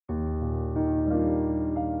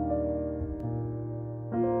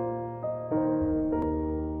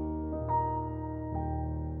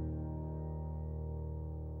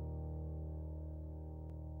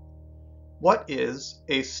What is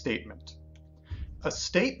a statement? A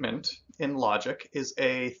statement in logic is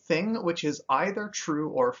a thing which is either true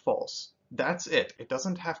or false. That's it. It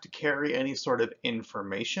doesn't have to carry any sort of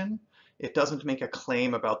information. It doesn't make a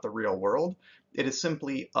claim about the real world. It is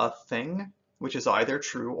simply a thing which is either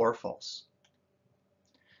true or false.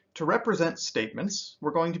 To represent statements,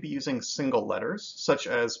 we're going to be using single letters, such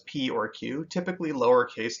as P or Q, typically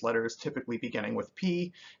lowercase letters, typically beginning with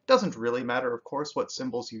P. It doesn't really matter, of course, what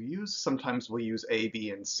symbols you use. Sometimes we'll use A, B,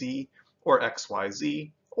 and C, or X, Y,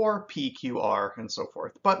 Z, or P, Q, R, and so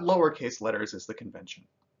forth, but lowercase letters is the convention.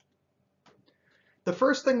 The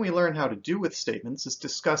first thing we learn how to do with statements is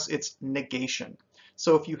discuss its negation.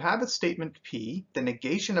 So if you have a statement P, the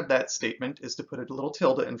negation of that statement is to put a little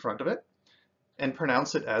tilde in front of it, and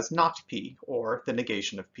pronounce it as not P, or the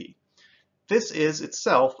negation of P. This is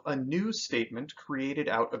itself a new statement created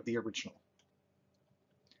out of the original.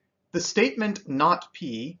 The statement not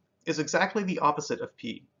P is exactly the opposite of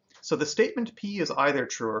P. So the statement P is either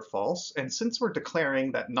true or false, and since we're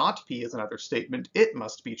declaring that not P is another statement, it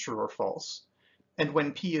must be true or false. And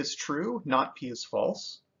when P is true, not P is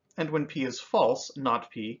false, and when P is false, not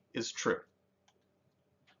P is true.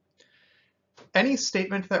 Any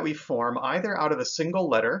statement that we form either out of a single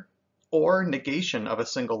letter or negation of a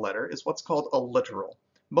single letter is what's called a literal.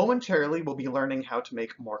 Momentarily, we'll be learning how to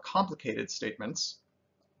make more complicated statements,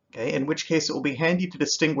 okay, in which case it will be handy to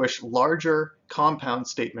distinguish larger compound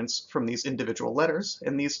statements from these individual letters,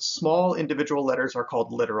 and these small individual letters are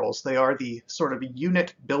called literals. They are the sort of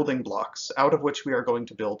unit building blocks out of which we are going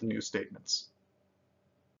to build new statements.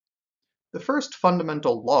 The first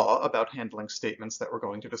fundamental law about handling statements that we're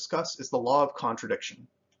going to discuss is the law of contradiction.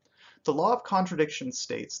 The law of contradiction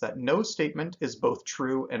states that no statement is both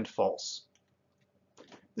true and false.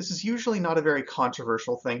 This is usually not a very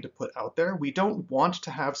controversial thing to put out there. We don't want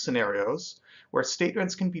to have scenarios where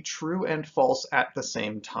statements can be true and false at the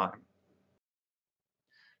same time.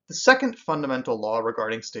 The second fundamental law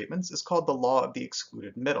regarding statements is called the law of the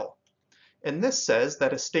excluded middle. And this says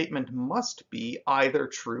that a statement must be either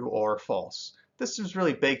true or false. This is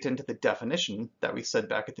really baked into the definition that we said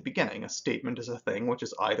back at the beginning. A statement is a thing which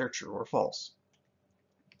is either true or false.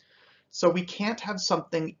 So we can't have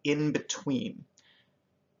something in between.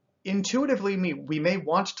 Intuitively, we may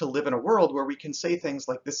want to live in a world where we can say things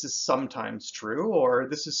like this is sometimes true or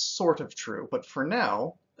this is sort of true, but for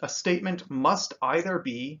now, a statement must either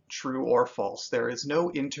be true or false. There is no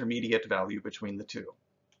intermediate value between the two.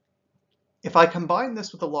 If I combine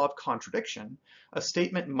this with the law of contradiction, a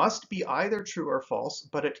statement must be either true or false,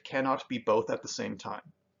 but it cannot be both at the same time.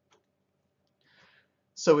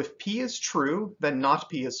 So if P is true, then not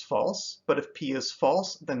P is false, but if P is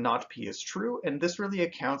false, then not P is true, and this really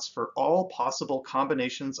accounts for all possible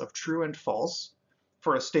combinations of true and false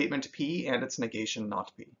for a statement P and its negation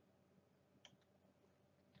not P.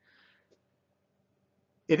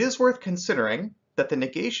 It is worth considering that the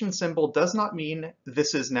negation symbol does not mean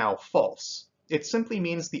this is now false. It simply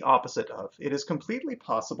means the opposite of. It is completely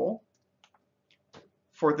possible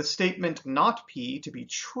for the statement not P to be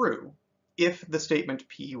true if the statement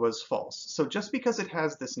P was false. So just because it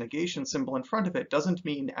has this negation symbol in front of it doesn't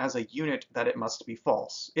mean as a unit that it must be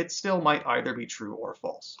false. It still might either be true or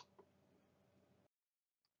false.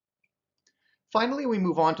 Finally, we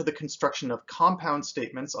move on to the construction of compound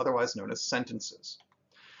statements, otherwise known as sentences.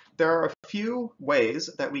 There are a few ways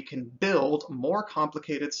that we can build more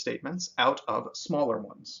complicated statements out of smaller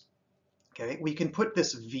ones. Okay, we can put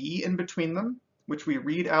this V in between them, which we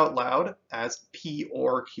read out loud as P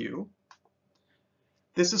or Q.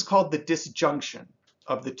 This is called the disjunction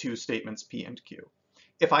of the two statements P and Q.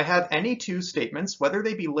 If I have any two statements, whether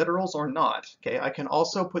they be literals or not, okay, I can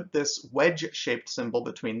also put this wedge-shaped symbol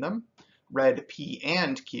between them, read P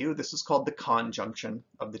and Q. This is called the conjunction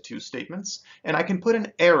of the two statements. And I can put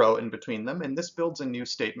an arrow in between them, and this builds a new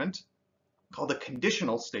statement called a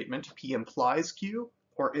conditional statement, P implies Q,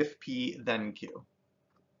 or if P, then Q.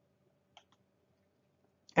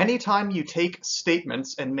 Anytime you take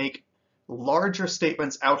statements and make larger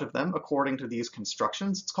statements out of them according to these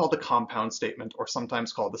constructions, it's called a compound statement, or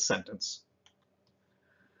sometimes called a sentence.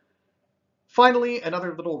 Finally,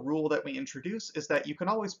 another little rule that we introduce is that you can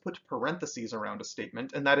always put parentheses around a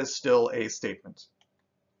statement, and that is still a statement.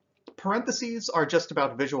 Parentheses are just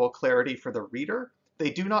about visual clarity for the reader. They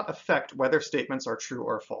do not affect whether statements are true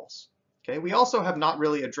or false. Okay, we also have not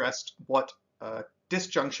really addressed what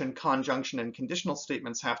disjunction, conjunction, and conditional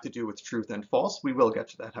statements have to do with truth and false. We will get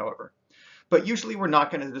to that, however. But usually we're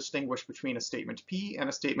not going to distinguish between a statement P and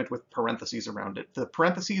a statement with parentheses around it. The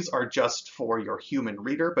parentheses are just for your human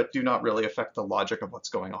reader, but do not really affect the logic of what's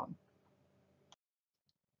going on.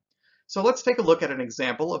 So let's take a look at an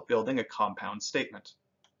example of building a compound statement.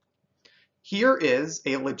 Here is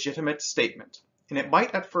a legitimate statement, and it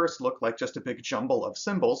might at first look like just a big jumble of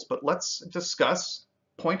symbols, but let's discuss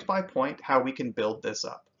point by point how we can build this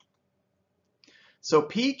up. So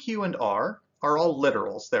P, Q, and R are all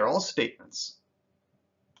literals. They're all statements.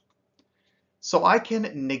 So I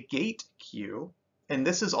can negate Q, and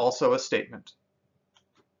this is also a statement.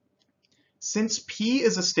 Since P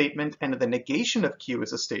is a statement and the negation of Q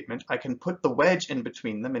is a statement, I can put the wedge in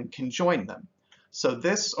between them and conjoin them. So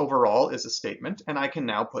this overall is a statement, and I can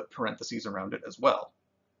now put parentheses around it as well.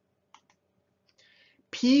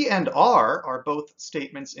 P and R are both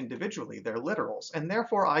statements individually. They're literals, and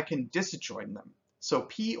therefore I can disjoin them. So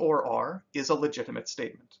P or R is a legitimate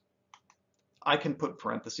statement. I can put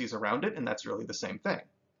parentheses around it, and that's really the same thing.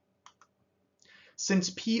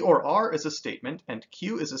 Since P or R is a statement and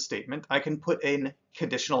Q is a statement, I can put a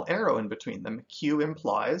conditional arrow in between them. Q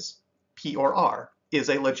implies P or R is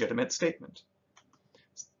a legitimate statement.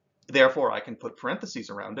 Therefore, I can put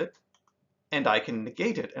parentheses around it, and I can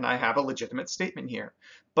negate it, and I have a legitimate statement here.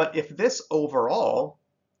 But if this overall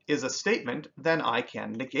is a statement, then I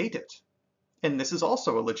can negate it. And this is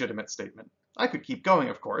also a legitimate statement. I could keep going,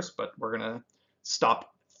 of course, but we're going to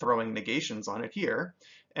stop throwing negations on it here.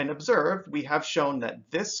 And observe, we have shown that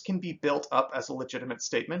this can be built up as a legitimate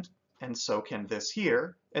statement, and so can this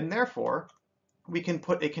here, and therefore we can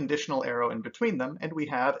put a conditional arrow in between them, and we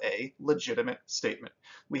have a legitimate statement.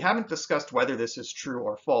 We haven't discussed whether this is true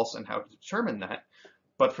or false and how to determine that,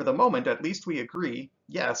 but for the moment, at least we agree,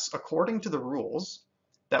 yes, according to the rules,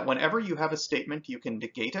 that whenever you have a statement, you can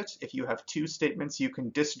negate it. If you have two statements, you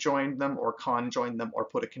can disjoin them or conjoin them or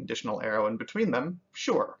put a conditional arrow in between them.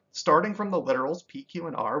 Sure, starting from the literals P, Q,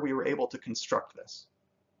 and R, we were able to construct this.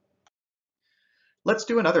 Let's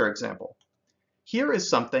do another example. Here is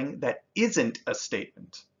something that isn't a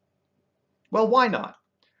statement. Well, why not?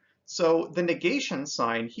 So the negation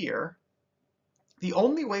sign here, the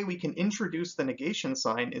only way we can introduce the negation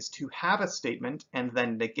sign is to have a statement and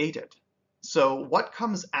then negate it. So what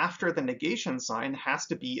comes after the negation sign has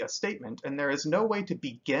to be a statement, and there is no way to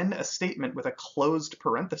begin a statement with a closed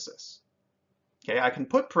parenthesis. Okay, I can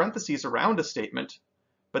put parentheses around a statement,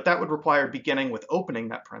 but that would require beginning with opening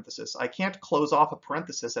that parenthesis. I can't close off a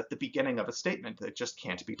parenthesis at the beginning of a statement. It just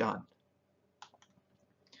can't be done.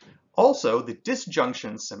 Also, the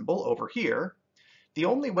disjunction symbol over here, the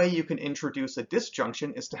only way you can introduce a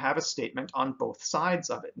disjunction is to have a statement on both sides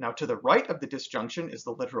of it. Now, to the right of the disjunction is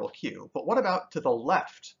the literal Q, but what about to the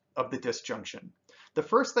left of the disjunction? The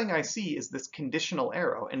first thing I see is this conditional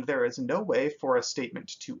arrow, and there is no way for a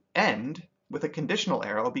statement to end with a conditional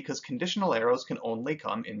arrow because conditional arrows can only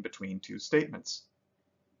come in between two statements.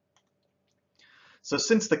 So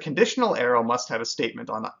since the conditional arrow must have a statement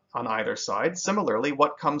on either side, similarly,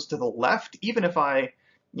 what comes to the left, even if I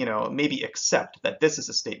maybe accept that this is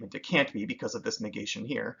a statement, it can't be because of this negation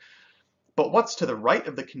here. But what's to the right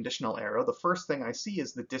of the conditional arrow, the first thing I see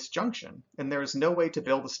is the disjunction, and there is no way to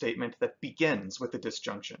build a statement that begins with the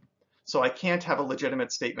disjunction. So I can't have a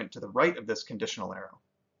legitimate statement to the right of this conditional arrow.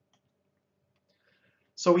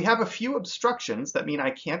 So we have a few obstructions that mean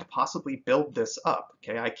I can't possibly build this up.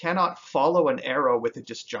 Okay, I cannot follow an arrow with a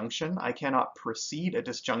disjunction. I cannot precede a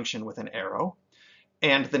disjunction with an arrow.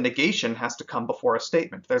 And the negation has to come before a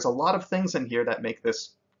statement. There's a lot of things in here that make this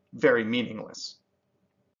very meaningless.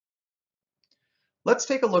 Let's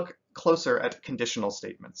take a look closer at conditional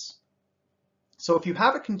statements. So if you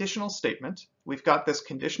have a conditional statement, we've got this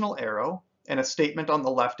conditional arrow and a statement on the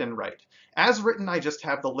left and right. As written, I just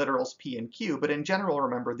have the literals P and Q, but in general,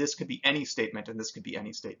 remember, this could be any statement and this could be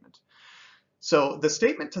any statement. So the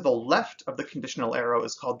statement to the left of the conditional arrow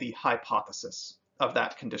is called the hypothesis of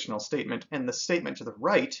that conditional statement, and the statement to the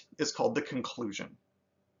right is called the conclusion.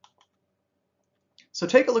 So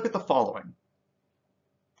take a look at the following.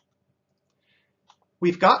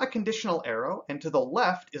 We've got a conditional arrow, and to the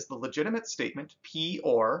left is the legitimate statement P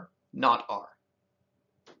or not R.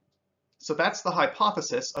 So that's the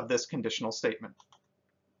hypothesis of this conditional statement.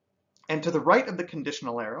 And to the right of the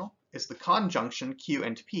conditional arrow is the conjunction Q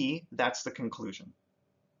and P, that's the conclusion.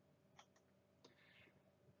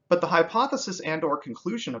 But the hypothesis and/or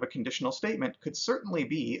conclusion of a conditional statement could certainly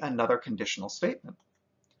be another conditional statement.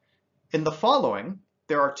 In the following,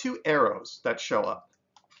 there are two arrows that show up.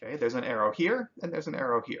 Okay, there's an arrow here and there's an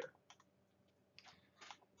arrow here.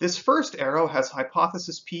 This first arrow has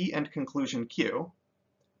hypothesis P and conclusion Q.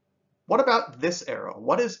 What about this arrow?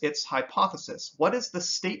 What is its hypothesis? What is the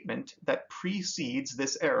statement that precedes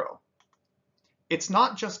this arrow? It's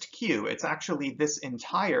not just Q, it's actually this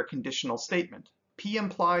entire conditional statement. P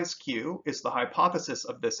implies Q is the hypothesis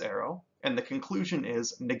of this arrow, and the conclusion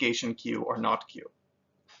is negation Q or not Q.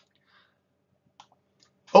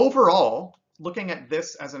 Overall, looking at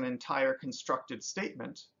this as an entire constructed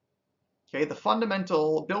statement, okay, the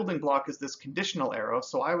fundamental building block is this conditional arrow,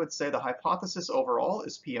 so I would say the hypothesis overall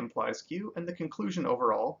is P implies Q, and the conclusion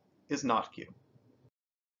overall is not Q.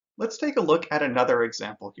 Let's take a look at another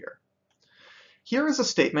example here. Here is a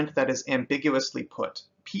statement that is ambiguously put,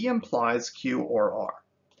 P implies Q or R.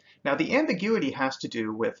 Now the ambiguity has to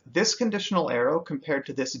do with this conditional arrow compared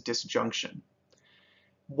to this disjunction.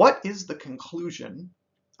 What is the conclusion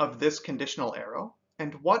of this conditional arrow,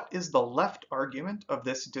 and what is the left argument of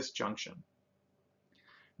this disjunction?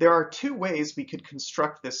 There are two ways we could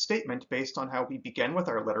construct this statement based on how we begin with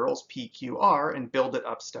our literals P, Q, R and build it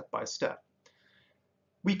up step by step.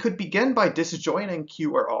 We could begin by disjoining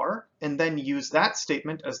Q or R and then use that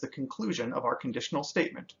statement as the conclusion of our conditional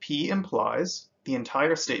statement. P implies the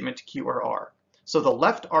entire statement Q or R. So the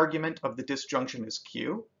left argument of the disjunction is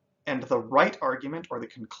Q, and the right argument or the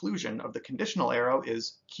conclusion of the conditional arrow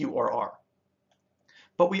is Q or R.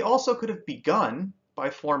 But we also could have begun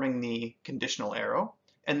by forming the conditional arrow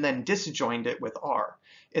and then disjoined it with R.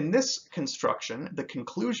 In this construction, the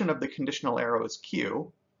conclusion of the conditional arrow is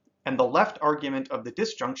Q, and the left argument of the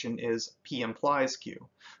disjunction is P implies Q.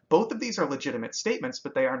 Both of these are legitimate statements,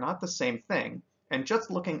 but they are not the same thing. And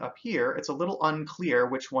just looking up here, it's a little unclear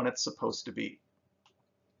which one it's supposed to be.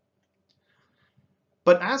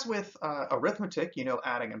 But as with arithmetic,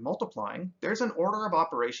 adding and multiplying, there's an order of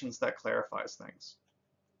operations that clarifies things.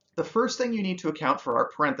 The first thing you need to account for are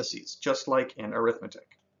parentheses, just like in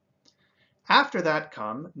arithmetic. After that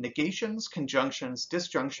come negations, conjunctions,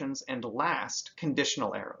 disjunctions, and last,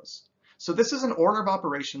 conditional arrows. So this is an order of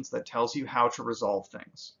operations that tells you how to resolve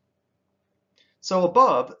things. So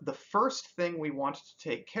above, the first thing we want to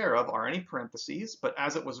take care of are any parentheses, but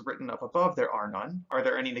as it was written up above, there are none. Are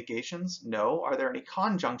there any negations? No. Are there any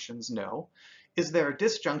conjunctions? No. Is there a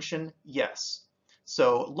disjunction? Yes.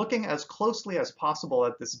 So looking as closely as possible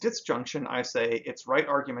at this disjunction, I say its right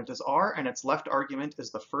argument is R and its left argument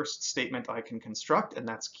is the first statement I can construct, and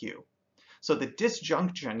that's Q. So the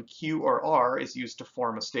disjunction Q or R is used to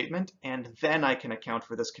form a statement, and then I can account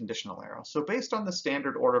for this conditional arrow. So based on the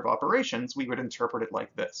standard order of operations, we would interpret it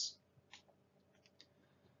like this.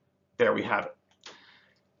 There we have it.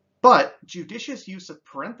 But judicious use of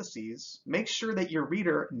parentheses makes sure that your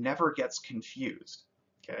reader never gets confused,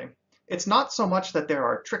 okay? It's not so much that there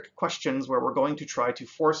are trick questions where we're going to try to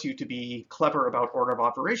force you to be clever about order of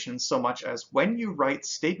operations so much as when you write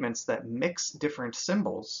statements that mix different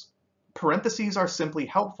symbols, parentheses are simply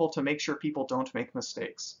helpful to make sure people don't make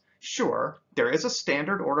mistakes. Sure, there is a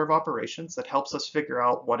standard order of operations that helps us figure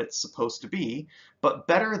out what it's supposed to be, but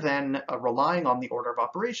better than relying on the order of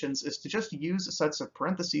operations is to just use sets of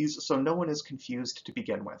parentheses so no one is confused to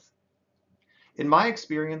begin with. In my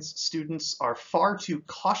experience, students are far too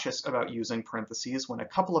cautious about using parentheses when a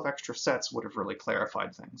couple of extra sets would have really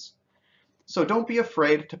clarified things. So don't be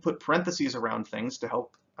afraid to put parentheses around things to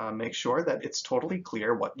help make sure that it's totally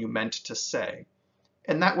clear what you meant to say.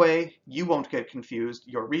 And that way, you won't get confused,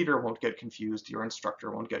 your reader won't get confused, your instructor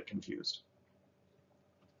won't get confused.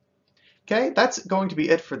 Okay, that's going to be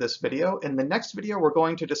it for this video. In the next video, we're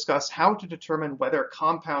going to discuss how to determine whether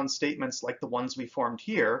compound statements like the ones we formed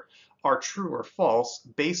here are true or false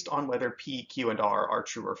based on whether P, Q, and R are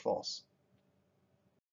true or false.